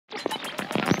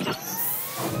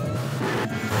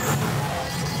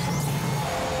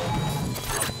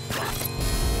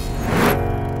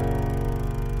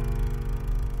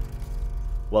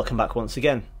Welcome back once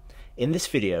again. In this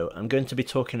video I'm going to be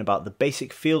talking about the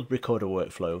basic field recorder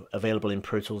workflow available in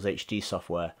Pro Tools HD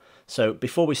software. So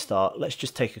before we start, let's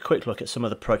just take a quick look at some of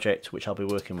the project which I'll be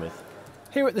working with.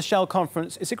 Here at the Shell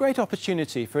conference, it's a great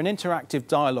opportunity for an interactive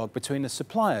dialogue between the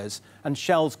suppliers and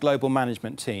Shell's global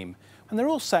management team, and they're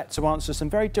all set to answer some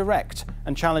very direct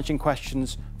and challenging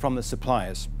questions from the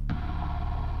suppliers.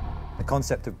 The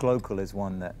concept of global is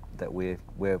one that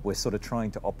we're sort of trying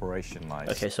to operationalize.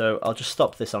 Okay, so I'll just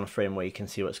stop this on a frame where you can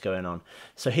see what's going on.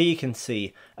 So here you can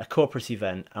see a corporate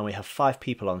event and we have 5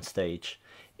 people on stage.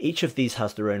 Each of these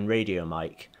has their own radio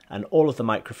mic and all of the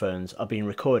microphones are being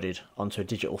recorded onto a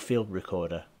digital field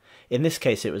recorder. In this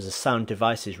case it was a sound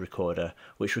devices recorder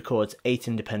which records 8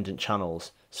 independent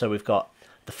channels. So we've got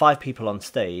the 5 people on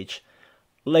stage.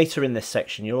 Later in this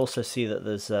section you'll also see that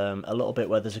there's a little bit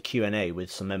where there's a Q&A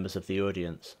with some members of the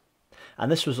audience.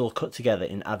 And this was all cut together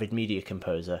in Avid Media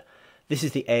Composer. This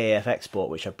is the AAF export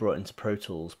which I've brought into Pro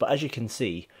Tools, but as you can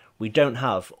see we don't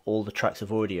have all the tracks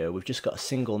of audio, we've just got a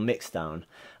single mix down,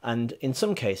 and in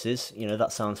some cases, you know,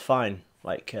 that sounds fine,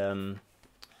 like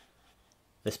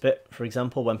this bit for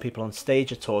example, when people on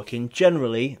stage are talking,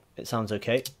 generally it sounds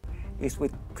okay. Is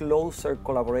with closer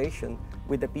collaboration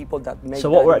with the people that make. So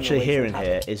what we're actually hearing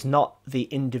here is not the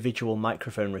individual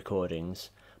microphone recordings,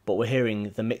 but we're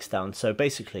hearing the mix down. So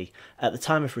basically, at the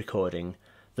time of recording,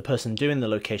 the person doing the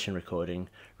location recording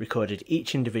recorded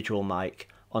each individual mic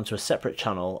onto a separate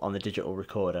channel on the digital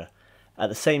recorder. At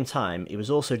the same time, he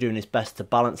was also doing his best to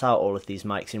balance out all of these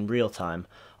mics in real time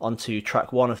onto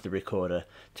track 1 of the recorder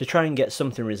to try and get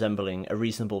something resembling a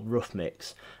reasonable rough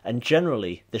mix. And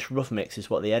generally, this rough mix is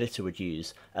what the editor would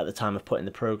use at the time of putting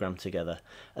the program together.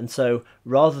 And so,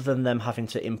 rather than them having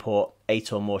to import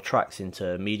 8 or more tracks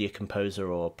into Media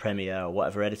Composer or Premiere or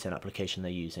whatever editing application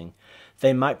they're using,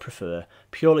 they might prefer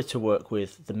purely to work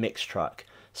with the mix track.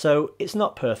 So it's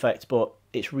not perfect, but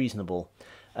it's reasonable.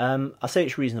 I say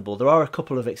it's reasonable. There are a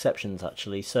couple of exceptions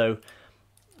actually, so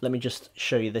let me just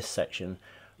show you this section.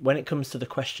 When it comes to the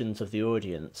questions of the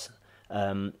audience,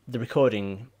 the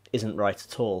recording isn't right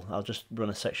at all. I'll just run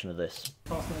a section of this.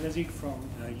 Lezik from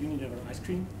Unilever Ice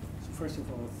Cream. So first of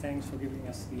all, thanks for giving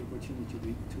us the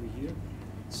opportunity to be here.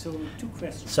 So 2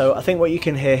 questions. So I think what you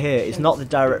can hear here is not the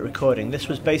direct recording. This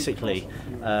was basically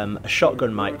a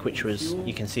shotgun mic, which was,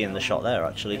 you can see in the shot there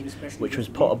actually, which was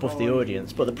put above the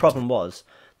audience. But the problem was,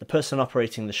 the person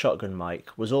operating the shotgun mic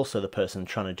was also the person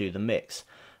trying to do the mix.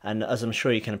 And as I'm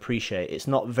sure you can appreciate, it's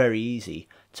not very easy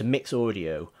to mix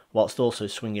audio whilst also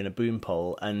swinging a boom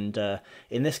pole. And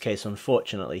in this case,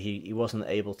 unfortunately, he wasn't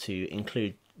able to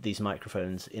include these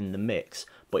microphones in the mix,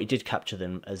 but he did capture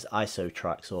them as ISO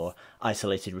tracks or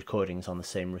isolated recordings on the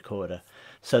same recorder.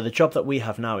 So the job that we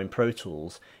have now in Pro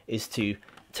Tools is to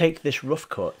take this rough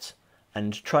cut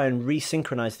and try and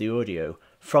resynchronize the audio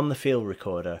from the field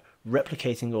recorder,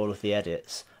 replicating all of the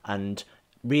edits and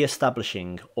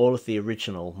re-establishing all of the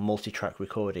original multi-track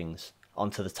recordings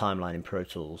onto the timeline in Pro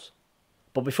Tools.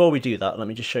 But before we do that, let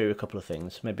me just show you a couple of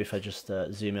things. Maybe if I just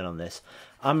zoom in on this.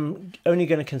 I'm only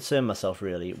going to concern myself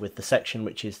really with the section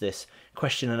which is this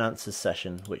question and answers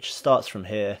session, which starts from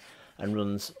here and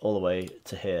runs all the way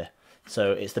to here.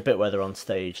 So it's the bit where they're on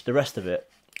stage. The rest of it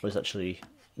was actually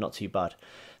not too bad.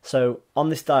 So on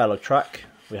this dialogue track,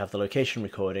 we have the location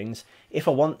recordings. If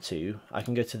I want to, I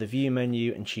can go to the view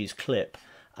menu and choose clip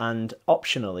and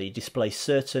optionally display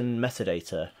certain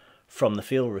metadata from the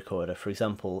field recorder. For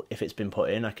example, if it's been put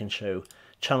in, I can show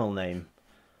channel name.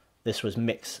 This was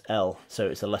mix L, so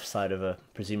it's the left side of a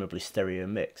presumably stereo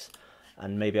mix.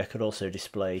 And maybe I could also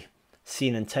display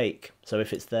scene and take. So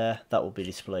if it's there, that will be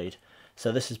displayed.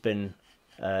 So this has been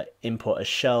input as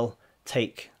shell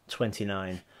take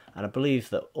 29. And I believe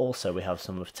that also we have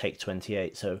some of take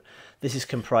 28. So this is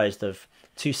comprised of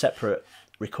 2 separate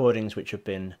recordings which have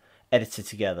been edited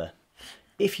together.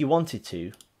 If you wanted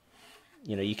to,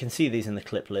 you know, you can see these in the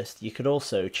clip list. You could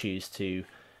also choose to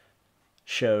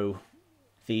show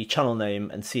the channel name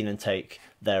and scene and take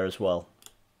there as well.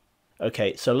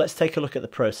 Okay, so let's take a look at the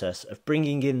process of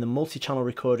bringing in the multi-channel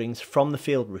recordings from the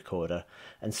field recorder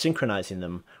and synchronizing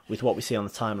them with what we see on the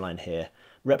timeline here,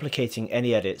 replicating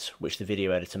any edits which the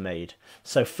video editor made.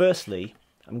 So firstly,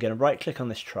 I'm going to right click on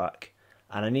this track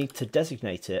and I need to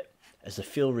designate it as a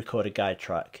field recorder guide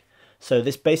track. So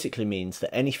this basically means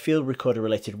that any field recorder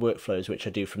related workflows which I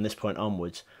do from this point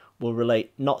onwards will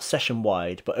relate not session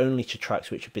wide but only to tracks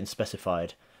which have been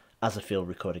specified as a field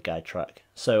recorder guide track.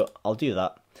 So I'll do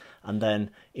that, and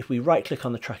then if we right click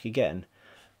on the track again,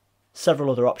 several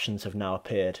other options have now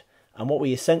appeared, and what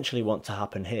we essentially want to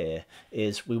happen here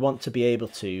is we want to be able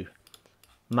to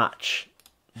match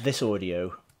this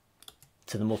audio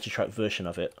to the multi-track version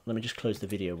of it. Let me just close the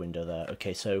video window there.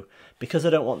 Okay, so because I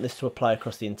don't want this to apply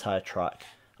across the entire track,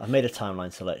 I've made a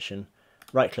timeline selection,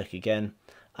 right click again,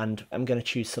 and I'm going to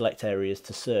choose select areas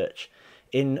to search.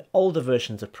 In older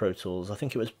versions of Pro Tools, I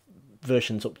think it was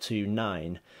versions up to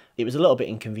 9, it was a little bit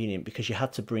inconvenient because you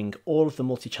had to bring all of the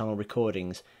multi-channel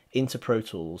recordings into Pro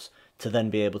Tools to then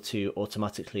be able to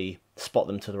automatically spot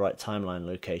them to the right timeline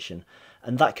location.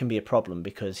 And that can be a problem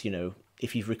because, you know,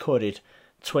 if you've recorded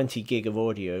 20 gig of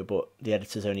audio but the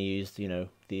editor's only used, you know,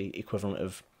 the equivalent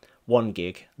of 1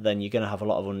 gig, then you're going to have a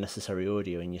lot of unnecessary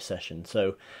audio in your session.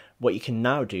 So what you can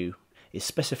now do is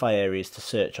specify areas to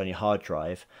search on your hard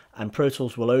drive, and Pro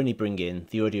Tools will only bring in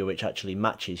the audio which actually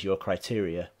matches your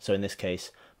criteria. So in this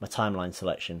case, my timeline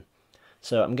selection.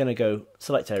 So I'm going to go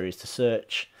select areas to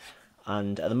search,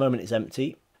 and at the moment it's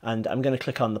empty, and I'm going to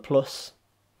click on the plus,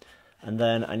 and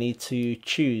then I need to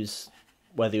choose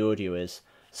where the audio is.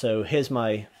 So here's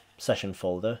my session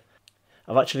folder.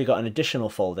 I've actually got an additional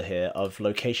folder here of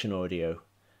location audio,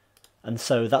 and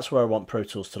so that's where I want Pro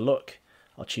Tools to look.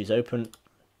 I'll choose open,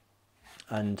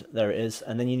 and there it is,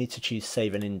 and then you need to choose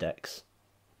save and index,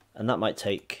 and that might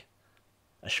take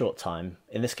a short time.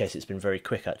 In this case it's been very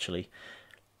quick actually.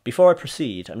 Before I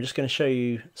proceed, I'm just going to show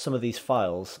you some of these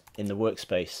files in the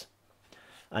workspace,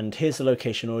 and here's the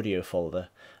location audio folder,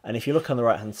 and if you look on the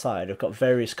right hand side I've got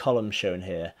various columns shown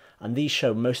here, and these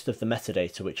show most of the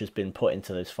metadata which has been put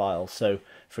into those files. So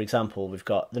for example, we've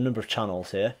got the number of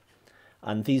channels here,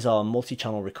 and these are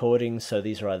multi-channel recordings, so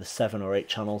these are either 7 or 8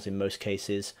 channels in most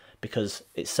cases, because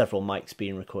it's several mics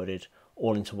being recorded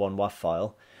all into one WAV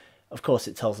file. Of course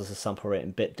it tells us the sample rate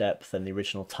and bit depth and the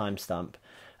original timestamp.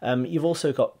 You've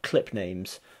also got clip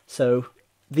names, so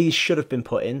these should have been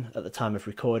put in at the time of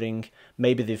recording.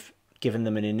 Maybe they've given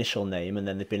them an initial name and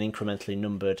then they've been incrementally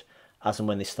numbered as and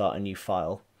when they start a new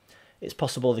file. It's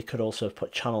possible they could also have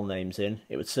put channel names in,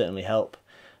 it would certainly help.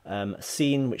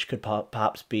 Scene, which could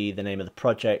perhaps be the name of the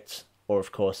project, or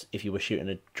of course if you were shooting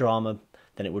a drama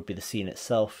then it would be the scene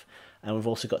itself. And we've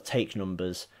also got take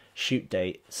numbers, shoot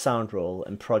date, sound roll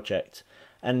and project.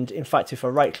 And in fact if I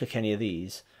right click any of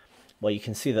these, well, you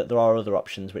can see that there are other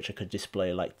options which I could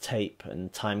display, like tape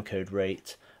and timecode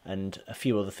rate and a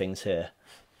few other things here.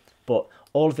 But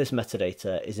all of this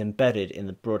metadata is embedded in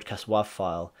the broadcast WAV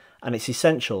file, and it's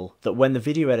essential that when the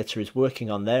video editor is working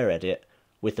on their edit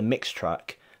with the mix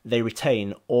track, they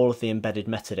retain all of the embedded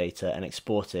metadata and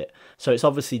export it. So it's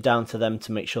obviously down to them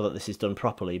to make sure that this is done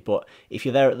properly, but if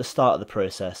you're there at the start of the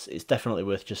process, it's definitely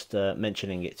worth just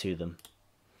mentioning it to them.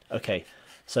 Okay,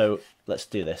 so let's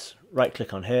do this. Right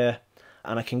click on here,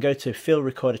 and I can go to Field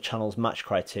Recorder Channels Match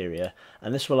Criteria,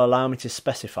 and this will allow me to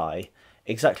specify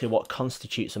exactly what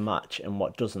constitutes a match and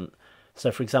what doesn't.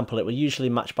 So for example, it will usually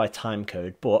match by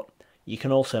timecode, but you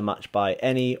can also match by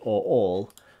any or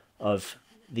all of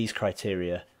these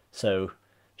criteria. So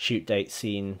shoot date,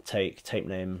 scene, take, tape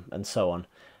name, and so on.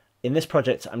 In this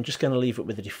project, I'm just going to leave it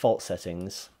with the default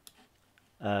settings,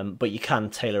 but you can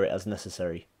tailor it as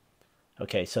necessary.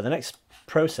 Okay, so the next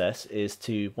process is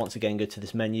to once again go to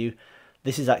this menu.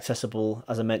 This is accessible,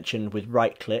 as I mentioned, with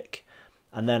right click,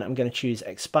 and then I'm going to choose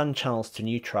expand channels to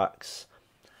new tracks.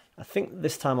 I think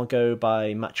this time I'll go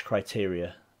by match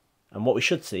criteria, and what we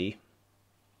should see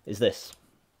is this.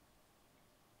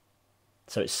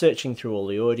 So it's searching through all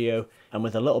the audio, and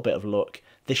with a little bit of luck,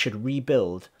 this should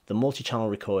rebuild the multi-channel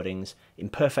recordings in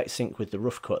perfect sync with the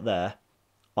rough cut there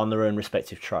on their own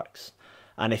respective tracks.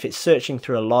 And if it's searching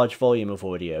through a large volume of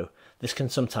audio, this can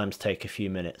sometimes take a few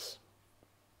minutes.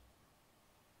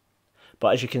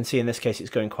 But as you can see in this case, it's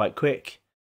going quite quick.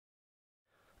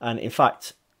 And in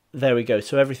fact, there we go,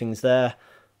 so everything's there.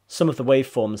 Some of the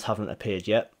waveforms haven't appeared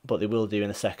yet, but they will do in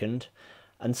a second.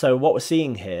 And so what we're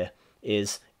seeing here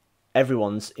is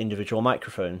everyone's individual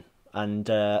microphone, and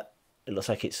it looks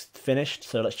like it's finished.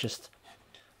 So let's just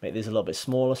make these a little bit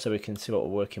smaller so we can see what we're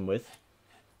working with,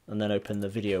 and then open the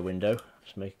video window.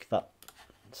 Just make that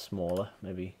smaller,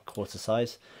 maybe quarter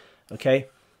size. Okay,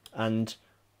 and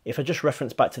if I just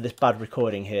reference back to this bad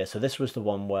recording here, so this was the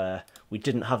one where we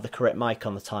didn't have the correct mic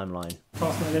on the timeline.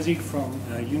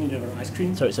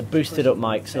 So it's a boosted up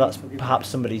mic, so that's perhaps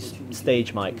somebody's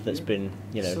stage mic that's been,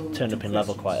 you know, turned up in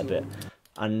level quite a bit.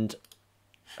 And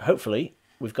hopefully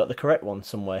we've got the correct one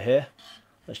somewhere here.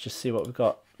 Let's just see what we've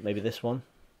got. Maybe this one.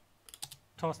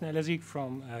 Thorsten Ellersieg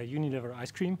from Unilever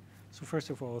Ice Cream. So first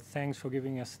of all, thanks for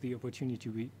giving us the opportunity to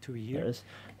be here. There it is.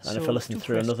 And so if I listen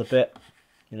through another bit,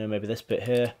 you know, maybe this bit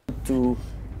here. To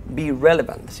be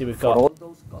relevant. See, we've got all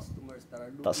those customers that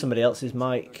are that's somebody else's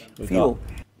mic. We've got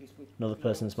another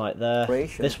person's mic there.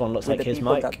 This one looks like his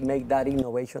mic. That make that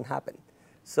innovation happen.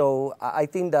 So I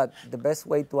think that the best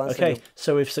way to answer... Okay,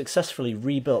 so we've successfully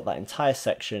rebuilt that entire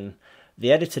section.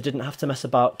 The editor didn't have to mess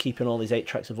about keeping all these 8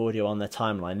 tracks of audio on their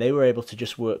timeline. They were able to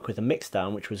just work with a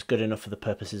mixdown, which was good enough for the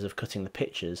purposes of cutting the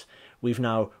pictures. We've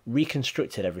now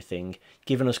reconstructed everything,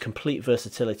 given us complete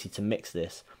versatility to mix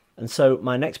this. And so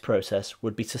my next process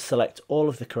would be to select all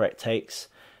of the correct takes,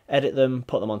 edit them,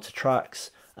 put them onto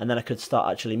tracks, and then I could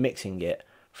start actually mixing it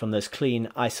from those clean,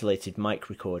 isolated mic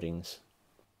recordings.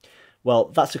 Well,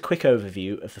 that's a quick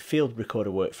overview of the field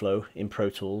recorder workflow in Pro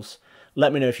Tools.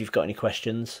 Let me know if you've got any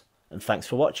questions, and thanks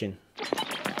for watching.